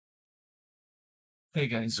Hey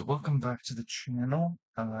guys, welcome back to the channel.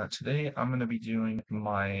 Today I'm going to be doing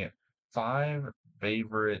my 5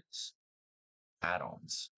 favorite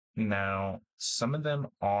add-ons. Now, some of them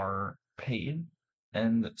are paid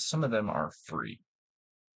and some of them are free.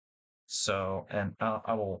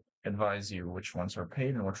 I will advise you which ones are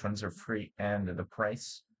paid and which ones are free and the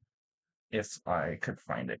price if I could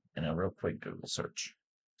find it in a real quick Google search.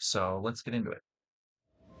 So let's get into it.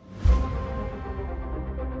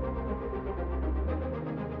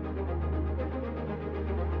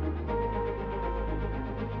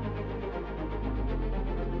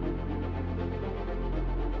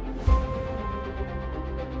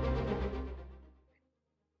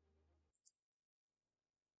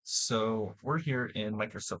 So we're here in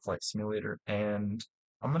Microsoft Flight Simulator, and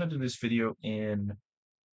I'm going to do this video in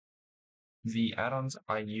the add-ons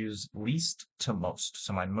I use least to most.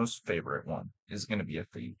 So my most favorite one is going to be a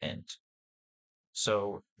VATSIM.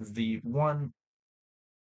 So the one,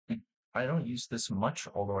 I don't use this much,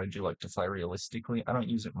 although I do like to fly realistically. I don't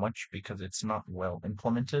use it much because it's not well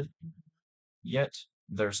implemented yet.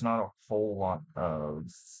 There's not a whole lot of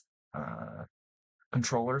uh,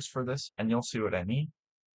 controllers for this, and you'll see what I mean.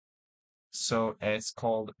 So it's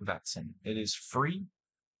called VATSIM. It is free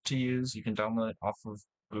to use. You can download it off of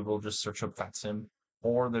Google, just search up VATSIM,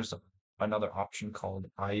 or there's another option called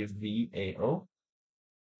IVAO,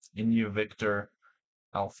 India Victor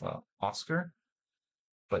Alpha Oscar,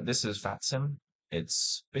 but this is VATSIM.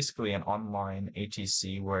 It's basically an online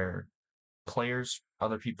ATC where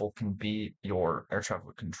other people can be your air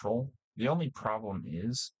traffic control. The only problem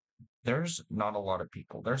is there's not a lot of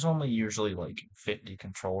people. There's only usually like 50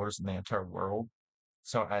 controllers in the entire world.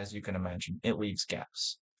 So as you can imagine, it leaves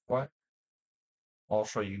gaps. What? I'll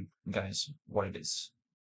show you guys what it is.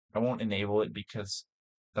 I won't enable it because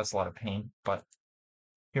that's a lot of pain, but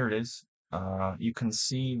here it is. You can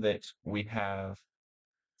see that we have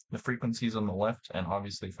the frequencies on the left, and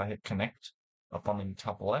obviously if I hit connect up on the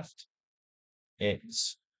top left, it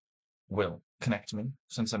will connect me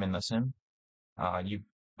since I'm in the sim.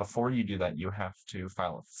 Before you do that, you have to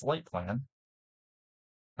file a flight plan.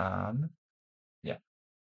 Yeah.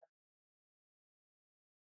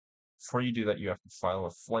 Before you do that, you have to file a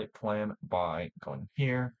flight plan by going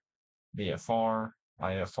here, VFR,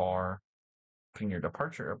 IFR, putting your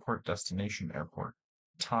departure airport, destination airport,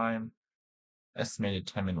 time, estimated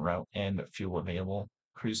time en route, and fuel available,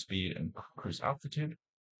 cruise speed, and cruise altitude.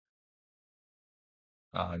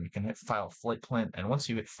 You can hit file flight plan, and once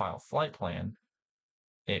you hit file flight plan,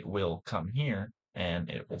 it will come here and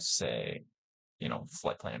it will say,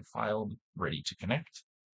 flight plan filed, ready to connect.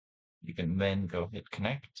 You can then go hit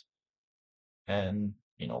connect and,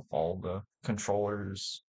 follow the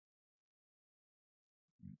controller's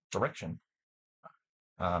direction.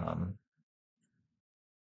 How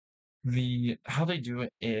they do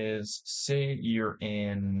it is, say you're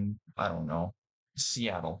in, I don't know,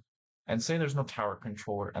 Seattle, and say there's no tower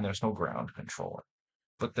controller and there's no ground controller,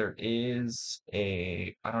 but there is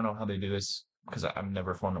I don't know how they do this because I've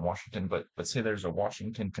never flown to Washington, but say there's a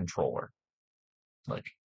Washington controller, like,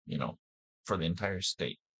 for the entire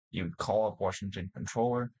state. You would call up Washington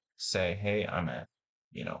controller, say, hey, I'm at,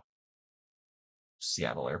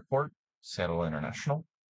 Seattle Airport, Seattle International,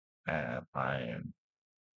 and I'm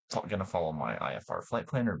going to follow my IFR flight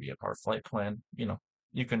plan or VFR flight plan.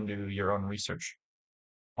 You can do your own research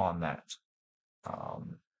on that,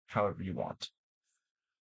 however you want.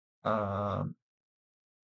 But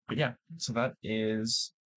yeah, so that's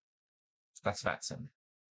VATSIM.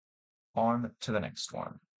 On to the next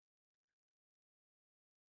one.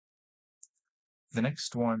 The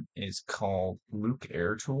next one is called Luke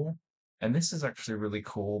Air Tool, and this is actually really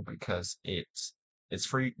cool because it's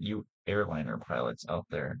for you airliner pilots out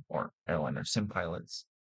there, or airliner sim pilots.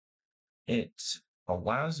 It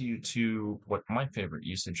allows you to, what my favorite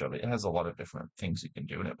usage of it has a lot of different things you can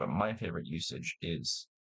do in it, but my favorite usage is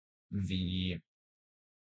the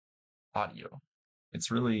audio.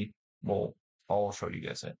 It's really, well, I'll show you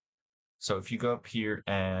guys it. So if you go up here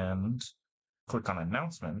and click on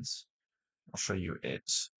announcements, I'll show you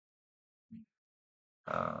it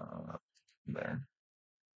there.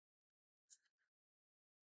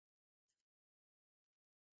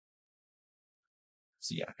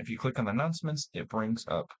 So yeah, if you click on announcements, it brings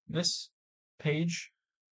up this page.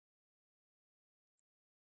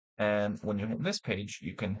 And when you hit this page,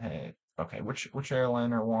 you can hit, okay, which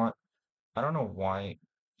airliner want. I don't know why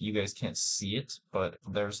you guys can't see it, but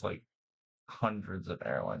there's like hundreds of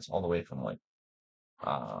airlines, all the way from like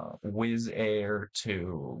Wizz Air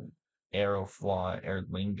to Aerofly, Aer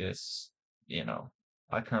Lingus.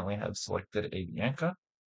 I currently have selected Avianca.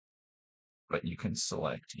 but you can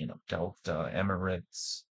select, Delta,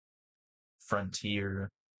 Emirates,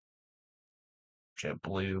 Frontier,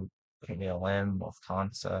 JetBlue, KLM,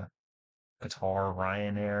 Lufthansa, Qatar,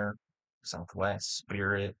 Ryanair, Southwest,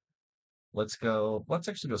 Spirit. Let's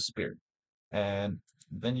actually go Spirit. And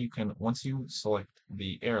then you can, once you select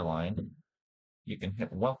the airline, you can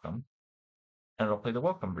hit welcome and it'll play the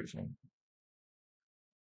welcome briefing.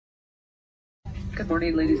 Good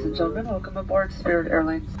morning, ladies and gentlemen. Welcome aboard Spirit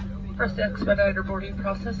Airlines. For us to expedite our boarding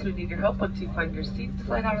process, we need your help. Once you find your seat,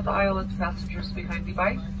 slide out of the aisle and passengers behind you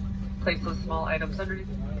by. Place those small items underneath.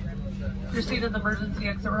 If you're seated in the emergency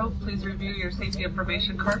exit row, please review your safety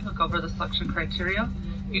information card. Look over the selection criteria.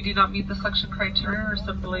 If you do not meet the selection criteria or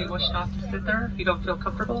simply wish not to sit there, if you don't feel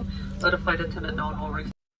comfortable, let a flight attendant know and we'll reach.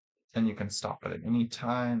 And you can stop it at any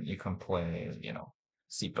time. You can play,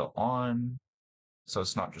 seatbelt on. So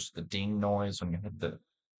it's not just the ding noise when you hit the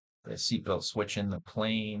seatbelt switch in the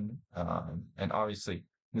plane. And obviously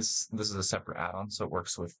this is a separate add-on, so it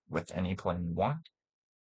works with any plane you want.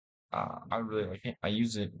 I really like it. I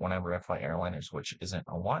use it whenever I fly airliners, which isn't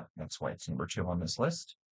a lot. That's why it's number 2 on this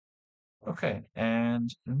list. Okay,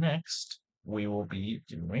 and next we will be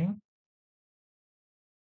doing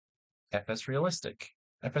FS Realistic.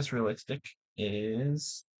 FS Realistic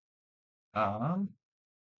is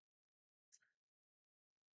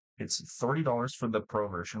it's $30 for the Pro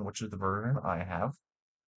version, which is the version I have.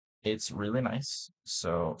 It's really nice.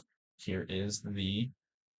 So here is the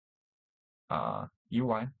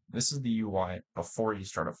UI. This is the UI before you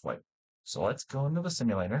start a flight. So let's go into the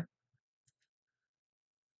simulator.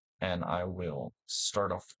 And I will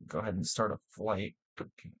go ahead and start a flight.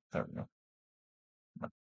 Okay, there we go.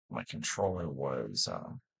 My controller was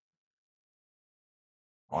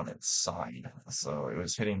on its side, so it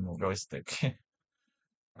was hitting the joystick.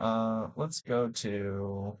 Let's go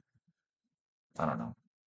to, I don't know,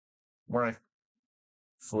 where I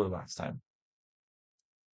flew last time.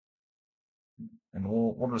 And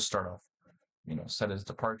we'll just start off, set as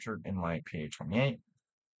departure in my PA-28.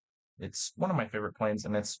 It's one of my favorite planes,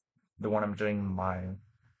 and it's the one I'm doing my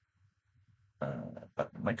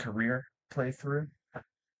career playthrough.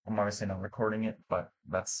 I'm obviously not recording it, but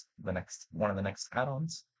that's one of the next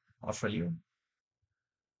add-ons I'll show you.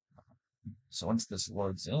 So once this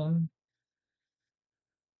loads in,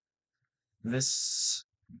 this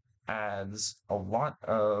adds a lot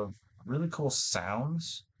of really cool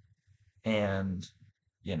sounds and,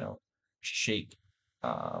 shake,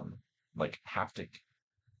 like haptic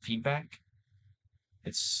feedback.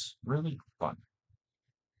 It's really fun.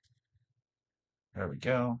 There we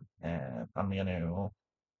go. And I'm going to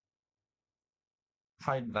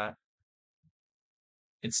hide that.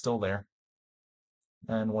 It's still there.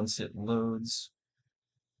 And once it loads,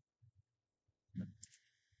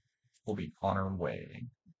 we'll be on our way.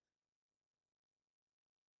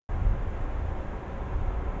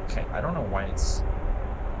 Okay, I don't know why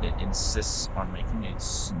it insists on making it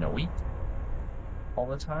snowy all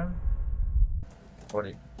the time, but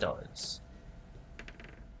it does.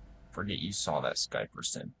 Forget you saw that sky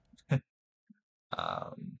person.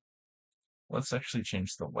 Let's actually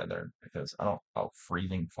change the weather because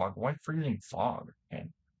freezing fog. Why freezing fog? Okay.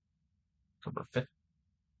 October 5th.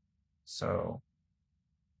 So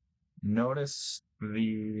notice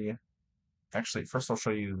actually, first I'll show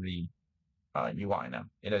you the UI now.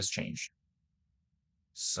 It has changed.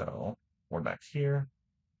 So we're back here.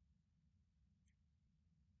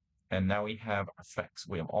 And now we have effects.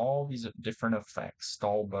 We have all these different effects: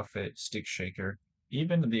 stall buffet, stick shaker,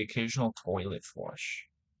 even the occasional toilet flush.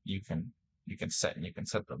 You can set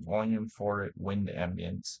the volume for it, wind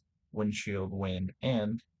ambience, windshield wind,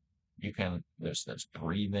 and there's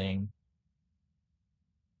breathing.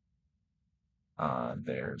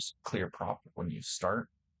 There's clear prop when you start.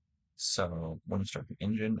 So when you start the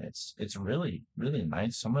engine, it's really, really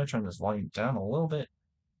nice. So I'm gonna turn this volume down a little bit,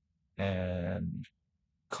 and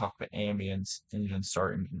cockpit ambience, engine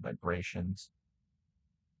start, engine vibrations.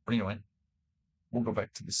 But anyway, we'll go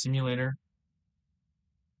back to the simulator,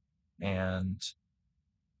 and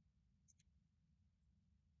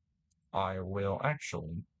I will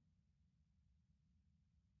actually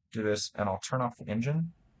do this, and I'll turn off the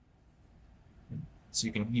engine so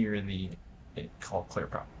you can hear it called clear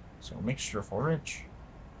prop. So mixture for rich,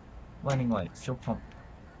 landing light, fuel pump,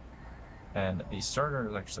 and the starter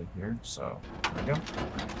is actually here. So there we go.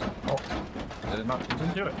 Oh, it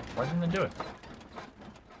didn't do it. Why didn't it do it?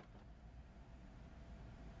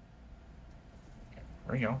 Okay,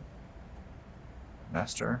 there we go.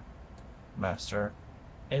 Master,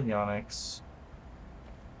 avionics.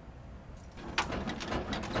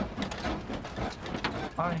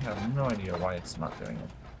 I have no idea why it's not doing it,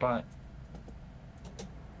 but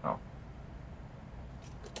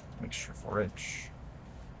mixture 4H.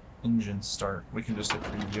 Engine start. We can just hit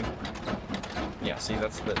preview. Yeah, see,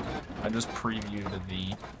 that's I just previewed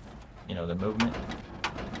the, the movement.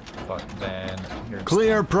 But then here's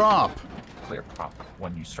clear prop. Clear prop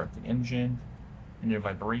when you start the engine, and your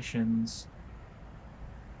vibrations.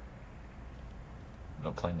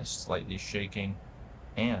 The plane is slightly shaking.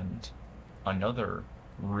 And another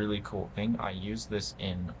really cool thing, I use this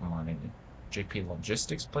in my JP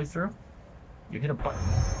Logistics playthrough. You hit a button.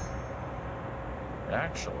 It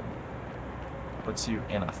actually puts you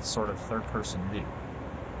in a sort of third-person view.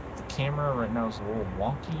 The camera right now is a little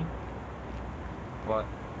wonky, but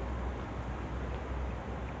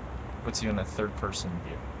puts you in a third-person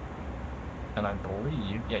view. And I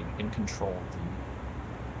believe, yeah, you can control the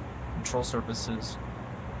control surfaces,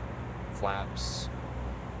 flaps,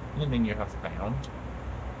 anything you have bound,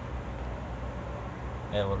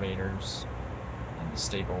 elevators, and the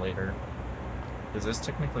stabilator, because this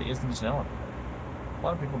technically isn't an elevator. A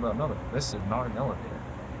lot of people don't know that this is not an elevator.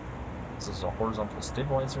 This is a horizontal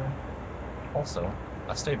stabilizer, also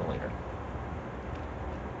a stabilator.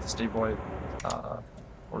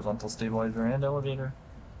 Horizontal stabilizer and elevator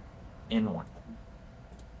in one.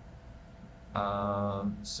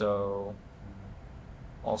 So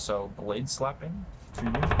also blade slapping to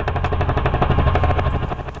you.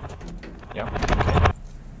 Yeah,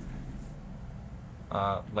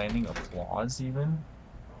 okay. Landing applause even.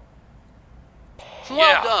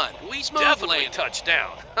 Well done. We definitely touched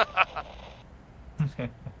down.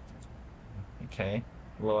 Okay.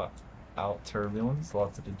 Blow out turbulence.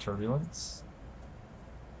 Lots of turbulence.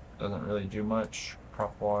 Doesn't really do much.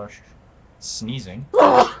 Prop wash. Sneezing.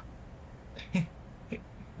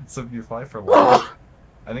 So if you fly for long,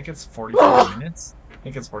 I think it's 45 minutes.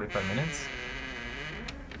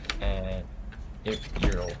 And if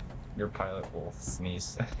your pilot will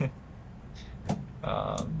sneeze.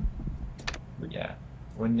 But yeah.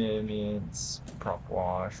 Wind ambience, prop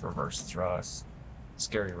wash, reverse thrust,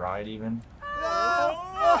 scary ride even.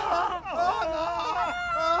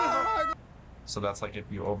 So that's like if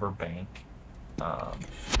you overbank,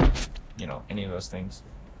 any of those things.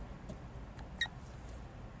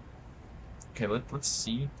 Okay, let's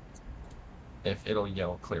see if it'll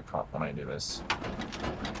yell clear prop when I do this.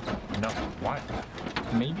 No, why?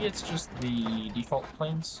 Maybe it's just the default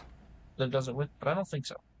planes that it does it with, but I don't think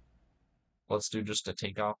so. Let's do just a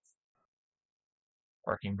takeoff.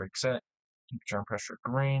 Parking brake set, temperature and pressure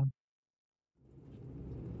green,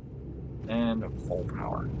 and full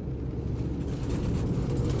power.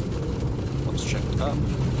 Let's check it up.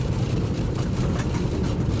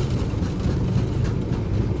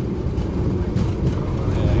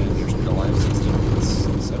 And here's the line 60 knots,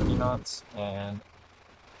 70 knots, and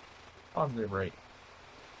positive rate.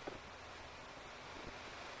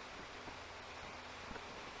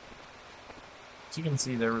 So you can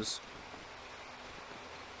see there was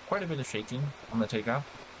quite a bit of shaking on the takeoff.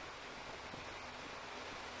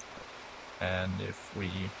 And if we,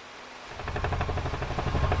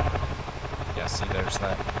 yeah, see there's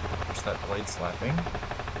that blade slapping,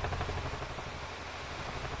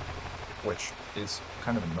 which is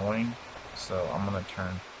kind of annoying. So I'm gonna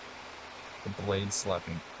turn the blade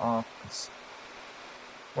slapping off.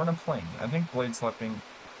 We're in a plane. I think blade slapping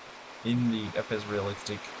in the FS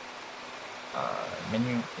Realistic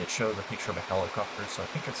menu, it shows a picture of a helicopter, so I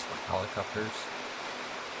think it's for helicopters.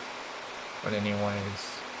 But anyways,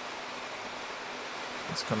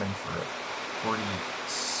 it's coming for a pretty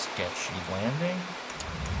sketchy landing.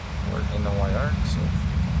 We're in the white arc, so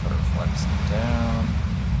put our flaps down.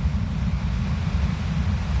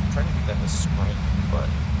 I'm trying to get them to screen, but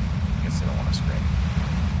I guess they don't want to screen.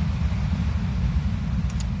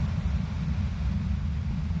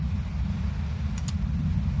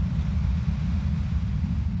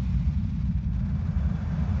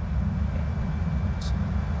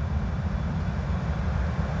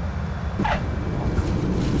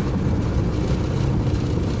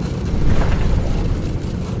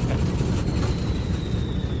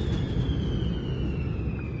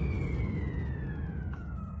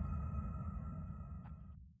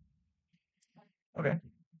 Okay,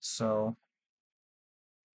 so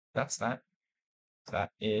that's that.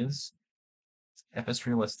 That is FS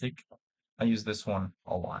Realistic. I use this one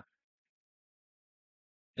a lot.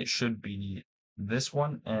 It should be this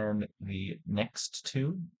one and the next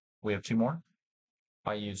two. We have two more.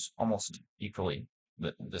 I use almost equally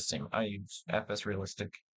the same. I use FS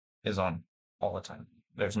Realistic is on all the time.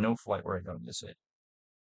 There's no flight where I don't use it.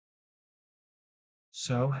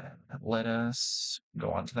 So let us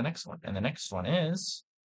go on to the next one. And the next one is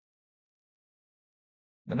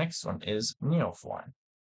NEOFLY.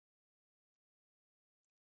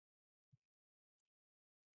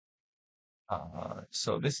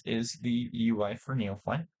 So this is the UI for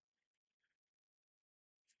NEOFLY.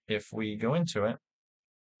 If we go into it,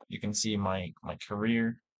 you can see my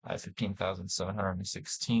career. I have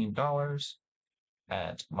 $15,716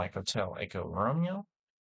 at my hotel Echo Romeo,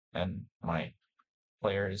 and my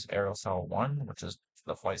player is Aerosol 1, which is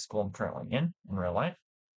the flight school I'm currently in real life.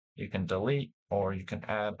 You can delete or you can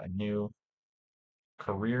add a new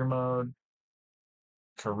career mode,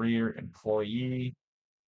 career employee,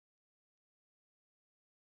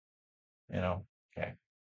 okay.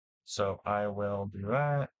 So I will do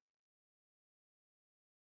that.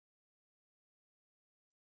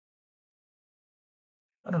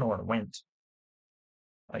 I don't know where it went.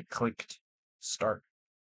 I clicked start.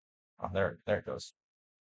 Oh, there it goes.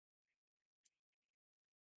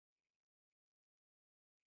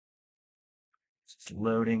 It's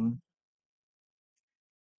loading.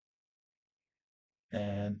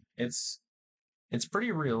 And it's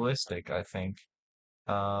pretty realistic, I think.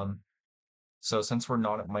 So since we're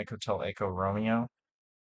not at Mike Hotel Echo Romeo,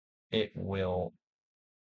 it will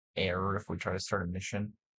error if we try to start a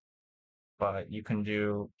mission. But you can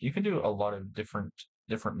do a lot of different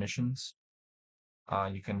missions.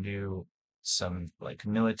 You can do some like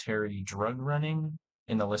military drug running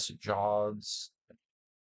in illicit jobs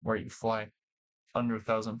where you fly under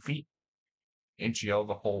 1,000 feet AGL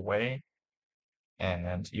the whole way,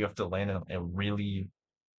 and you have to land in a really,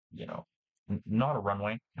 not a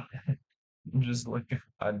runway, just like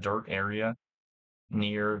a dirt area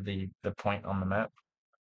near the point on the map.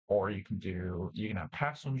 Or you can have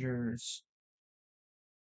passengers,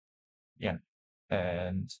 yeah,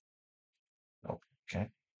 and okay,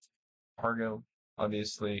 cargo,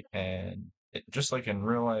 obviously, and just like in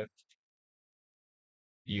real life,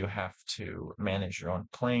 you have to manage your own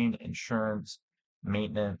plane, insurance,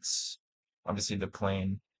 maintenance. Obviously, the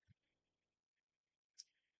plane.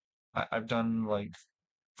 I've done like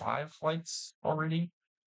 5 flights already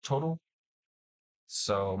total,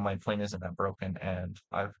 so my plane isn't that broken, and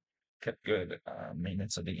I've kept good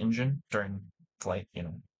maintenance of the engine during flight.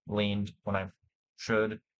 Leaned when I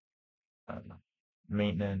should.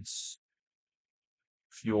 Maintenance,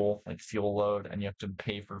 fuel, like fuel load, and you have to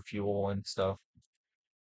pay for fuel and stuff.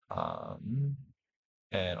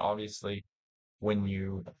 And obviously, when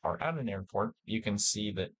you are at an airport, you can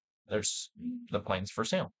see that there's the planes for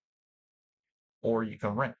sale, or you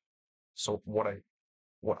can rent. So what I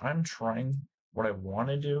want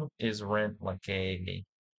to do is rent like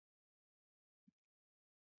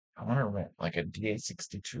I want to rent like a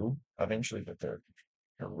DA62 eventually, but they're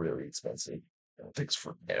really expensive. It takes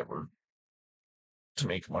forever to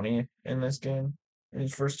make money in this game when you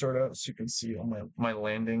first start out. So you can see all my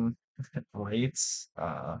landing rates.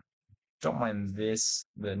 Don't mind this,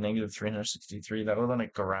 the negative 363. That was on a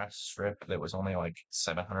grass strip that was only like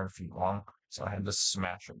 700 feet long, so I had to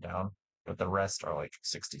smash it down. But the rest are like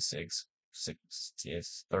 66,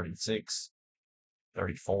 36,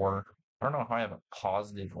 34. I don't know how I have a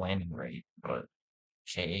positive landing rate, but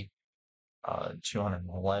okay.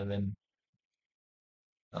 211.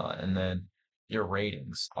 And then your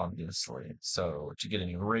ratings, obviously. So to get a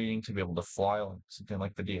new rating to be able to fly on something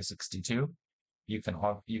like the DS62, you can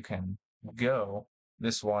go.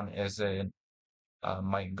 This one is a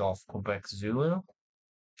Mike Golf Quebec Zulu,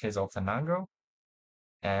 Quetzaltenango,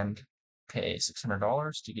 and pay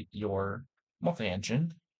 $600 to get your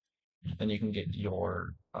multi-engine. Then you can get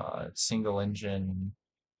your single engine,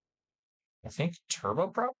 I think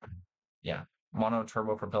turboprop. Yeah, mono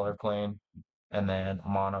turbo propeller plane, and then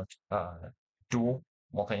mono dual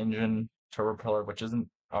multi-engine turbo propeller, which isn't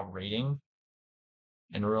a rating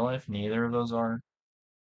in real life. Neither of those are.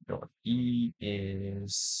 Your E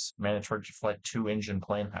is mandatory to fly 2-engine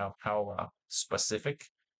plane. How specific?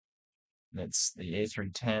 It's the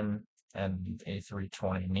A310 and the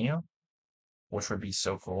A320 Neo, which would be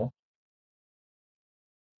so cool.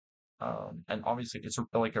 And obviously, it's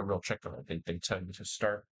like a real checklist. They tell you to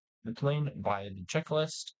start the plane by the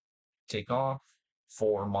checklist, take off.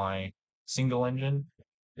 For my single engine,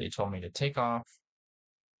 they told me to take off.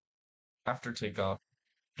 After takeoff,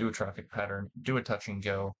 do a traffic pattern, do a touch and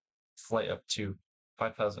go, fly up to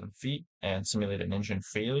 5,000 feet and simulate an engine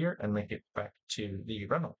failure and make it back to the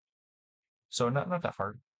runway. So not that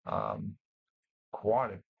hard.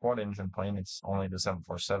 Quad engine plane. It's only the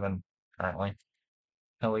 747 currently.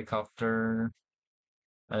 Helicopter.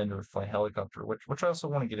 I need to fly helicopter, which I also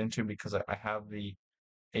want to get into because I have the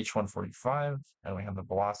H-145 and we have the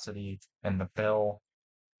Velocity and the Bell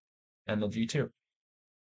and the G2.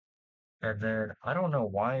 And then I don't know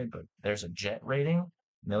why, but there's a jet rating,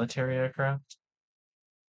 military aircraft,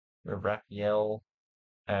 the Raphael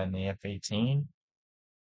and the F-18,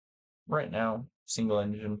 right now, single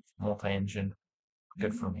engine, multi-engine,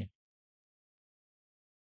 good for me.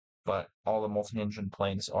 But all the multi-engine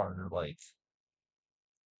planes are like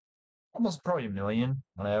almost probably 1 million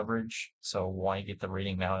on average. So why get the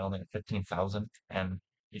rating now? I only have 15,000 and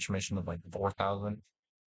each mission of like 4,000.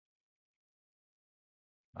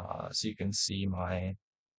 So you can see my,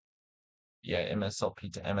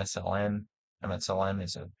 MSLP to MSLN. MSLN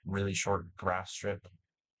is a really short graph strip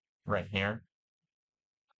right here.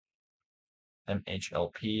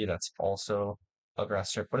 MHLP, that's also a graph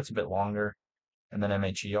strip, but it's a bit longer. And then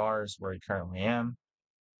MHER is where I currently am.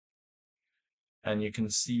 And you can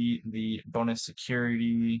see the bonus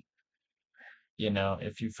security,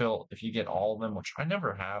 if you get all of them, which I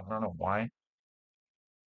never have, I don't know why.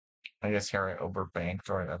 I guess here I overbanked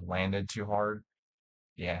or I landed too hard.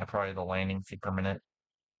 Yeah, probably the landing fee per minute.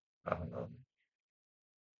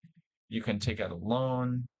 You can take out a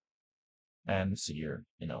loan and see your,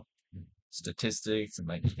 statistics, and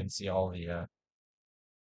like you can see all the,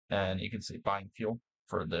 and you can see buying fuel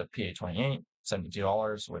for the PA28,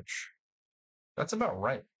 $72, which that's about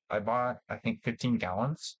right. I bought, I think, 15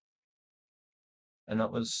 gallons, and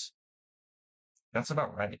that's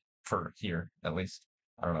about right for here, at least.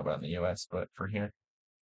 I don't know about in the US, but for here,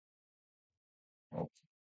 oh,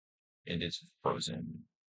 it is frozen.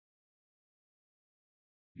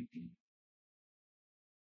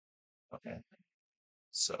 Okay.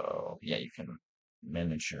 So yeah, you can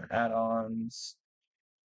manage your add-ons,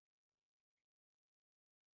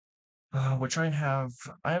 which I have.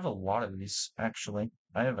 I have a lot of these actually.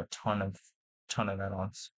 I have a ton of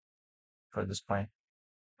add-ons for this plane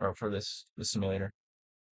or for this simulator.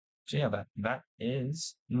 So yeah, that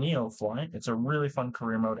is NEOFLY. It's a really fun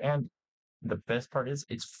career mode, and the best part is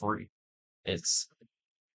it's free. I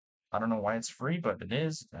don't know why it's free, but it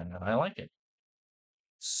is, and I like it.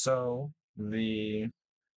 So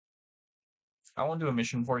I won't do a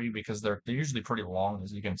mission for you because they're usually pretty long,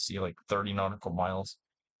 as you can see, like 30 nautical miles.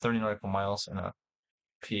 30 nautical miles in a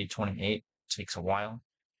PA28 takes a while.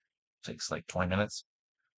 Takes like 20 minutes.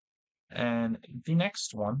 And the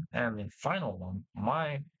next one, and the final one,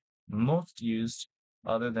 my most used,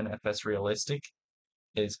 other than FS Realistic,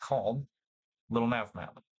 is called Little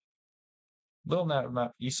Navmap. Little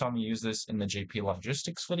Navmap, you saw me use this in the JP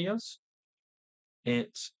Logistics videos.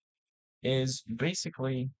 It is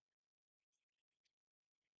basically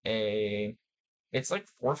it's like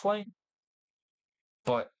ForeFlight,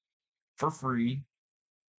 but for free,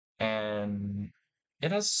 and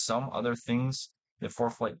it has some other things that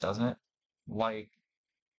ForeFlight doesn't, like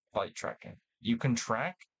flight tracking. You can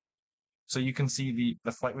track, so you can see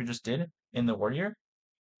the flight we just did in the Warrior.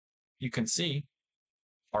 You can see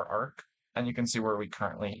our arc, and you can see where we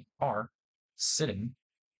currently are sitting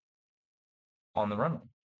on the runway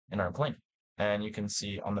in our plane. And you can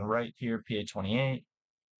see on the right here, PA28,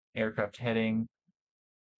 aircraft heading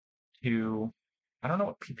to, I don't know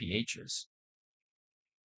what PPH is,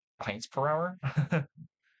 pints per hour.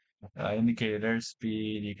 Indicated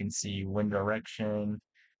airspeed, you can see wind direction,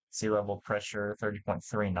 sea level pressure,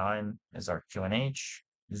 30.39 is our QNH,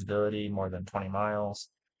 visibility more than 20 miles,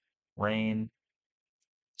 rain.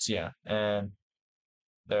 So yeah, and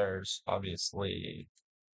there's obviously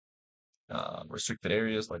restricted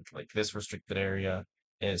areas, like this restricted area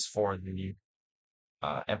is for the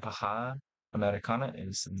Embajada Americana,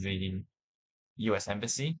 is the U.S.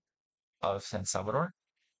 Embassy of San Salvador,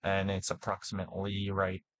 and it's approximately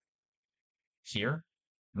right here.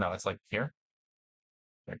 No, it's like here,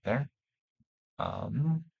 right there.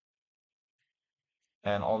 And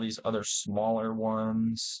all these other smaller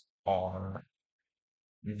ones are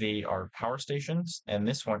power stations, and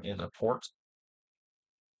this one is a port.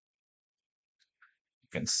 You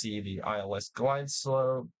can see the ILS glide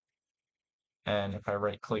slope, and if I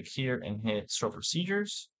right click here and hit stored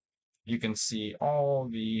procedures, you can see all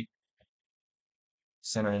the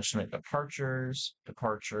center instrument departures.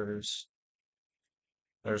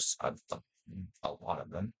 There's a lot of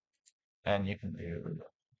them, and you can do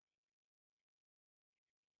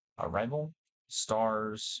arrival,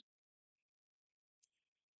 stars,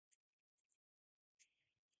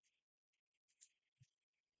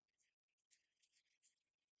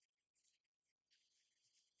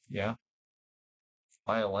 yeah,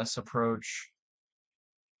 ILS approach,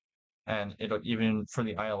 and it'll even for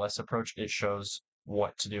the ILS approach, it shows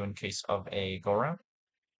what to do in case of a go around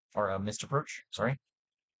or a missed approach. Sorry,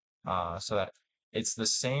 so that it's the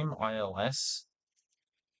same ILS.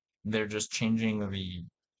 They're just changing the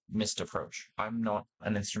missed approach. I'm not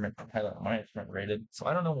an instrument pilot. My instrument rated, so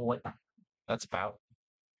I don't know what that's about.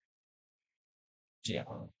 Yeah,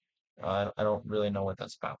 I don't really know what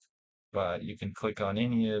that's about. but you can click on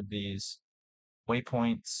any of these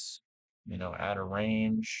waypoints, add a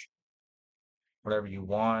range, whatever you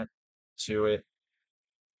want to it.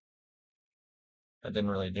 That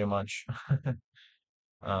didn't really do much.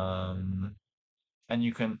 And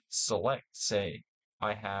you can select, say,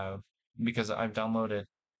 because I've downloaded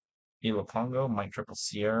Ilopango, my Triple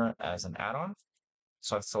Sierra, as an add-on.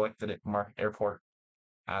 So I've selected it, marked airport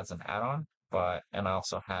as an add-on, and I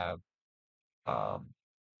also have La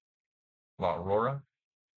Aurora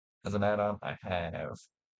as an add-on. I have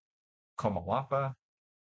Comalapa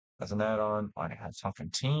as an add-on. I have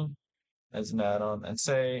Toncontin as an add-on, and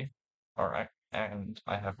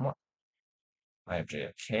I have more. I have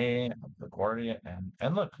JFK, I have LaGuardia,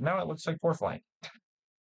 and look, now it looks like we're flying.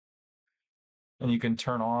 And you can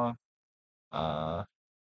turn off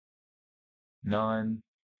none,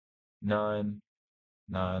 none,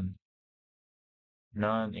 none,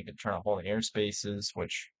 none. You can turn off all the airspaces,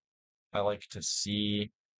 which I like to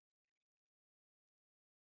see.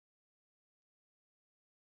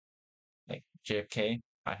 Like JFK,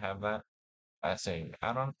 I have that as a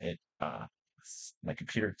add-on. My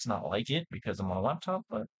computer does not like it because I'm on a laptop,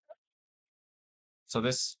 but so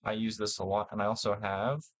I use this a lot, and I also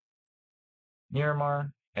have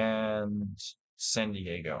Miramar and San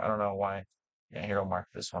Diego. I don't know why. Yeah, here I'll mark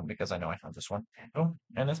this one because I know I found this one. Oh,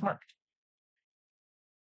 and it's marked.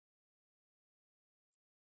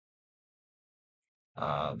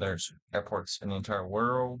 There's airports in the entire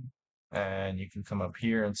world, and you can come up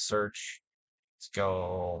here and search. Let's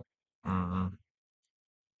go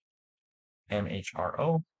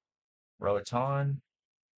MHRO, Roatan.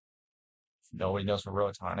 If nobody knows what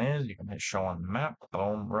Roatan is, you can hit show on the map.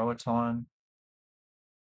 Boom, Roatan.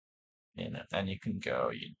 And then you can go,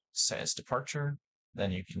 you says departure.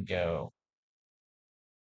 Then you can go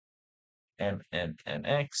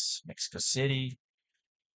MMX, Mexico City.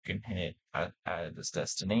 You can hit add this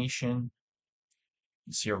destination.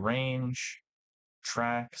 You see a range,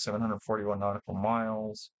 track, 741 nautical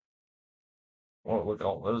miles. Well, look at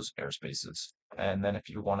all those airspaces. And then if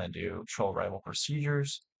you want to do control arrival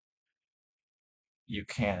procedures, you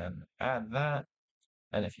can add that.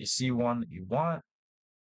 And if you see one that you want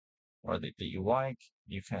or that you like,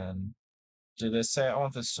 you can do this. Say I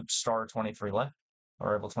want this star 23 left,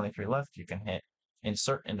 arrival 23 left. You can hit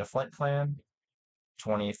insert into flight plan.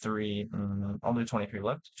 23, I'll do 23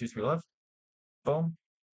 left, 23 left. Boom.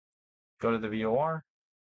 Go to the VOR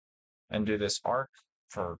and do this arc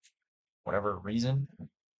for whatever reason.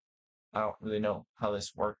 I don't really know how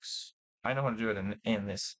this works. I know how to do it in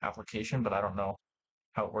this application, but I don't know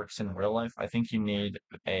how it works in real life. I think you need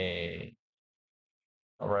a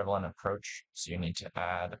arrival and approach. So you need to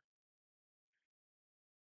add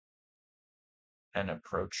an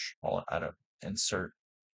approach. I'll add a insert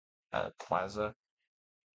plaza.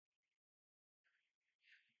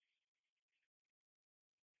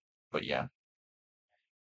 But yeah,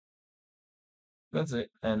 that's it.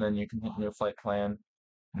 And then you can hit new flight plan.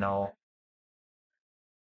 No.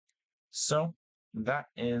 So that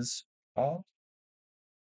is all.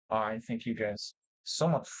 I thank you guys so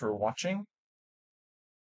much for watching.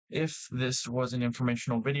 If this was an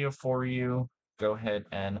informational video for you, go ahead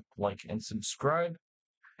and like and subscribe.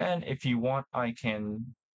 And if you want, I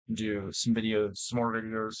can do some more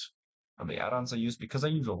videos of the add-ons I use, because I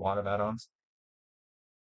use a lot of add-ons.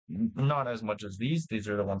 Not as much as these. These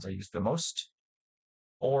are the ones I use the most.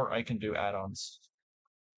 Or I can do add-ons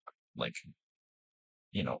like,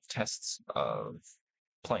 tests of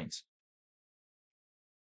planes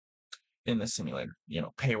in the simulator,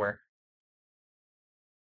 payware.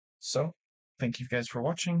 So, thank you guys for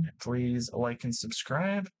watching. Please like and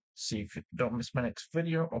subscribe so you don't miss my next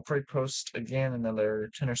video. I'll probably post again in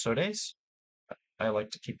another 10 or so days. I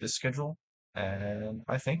like to keep this schedule, and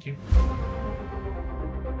I thank you.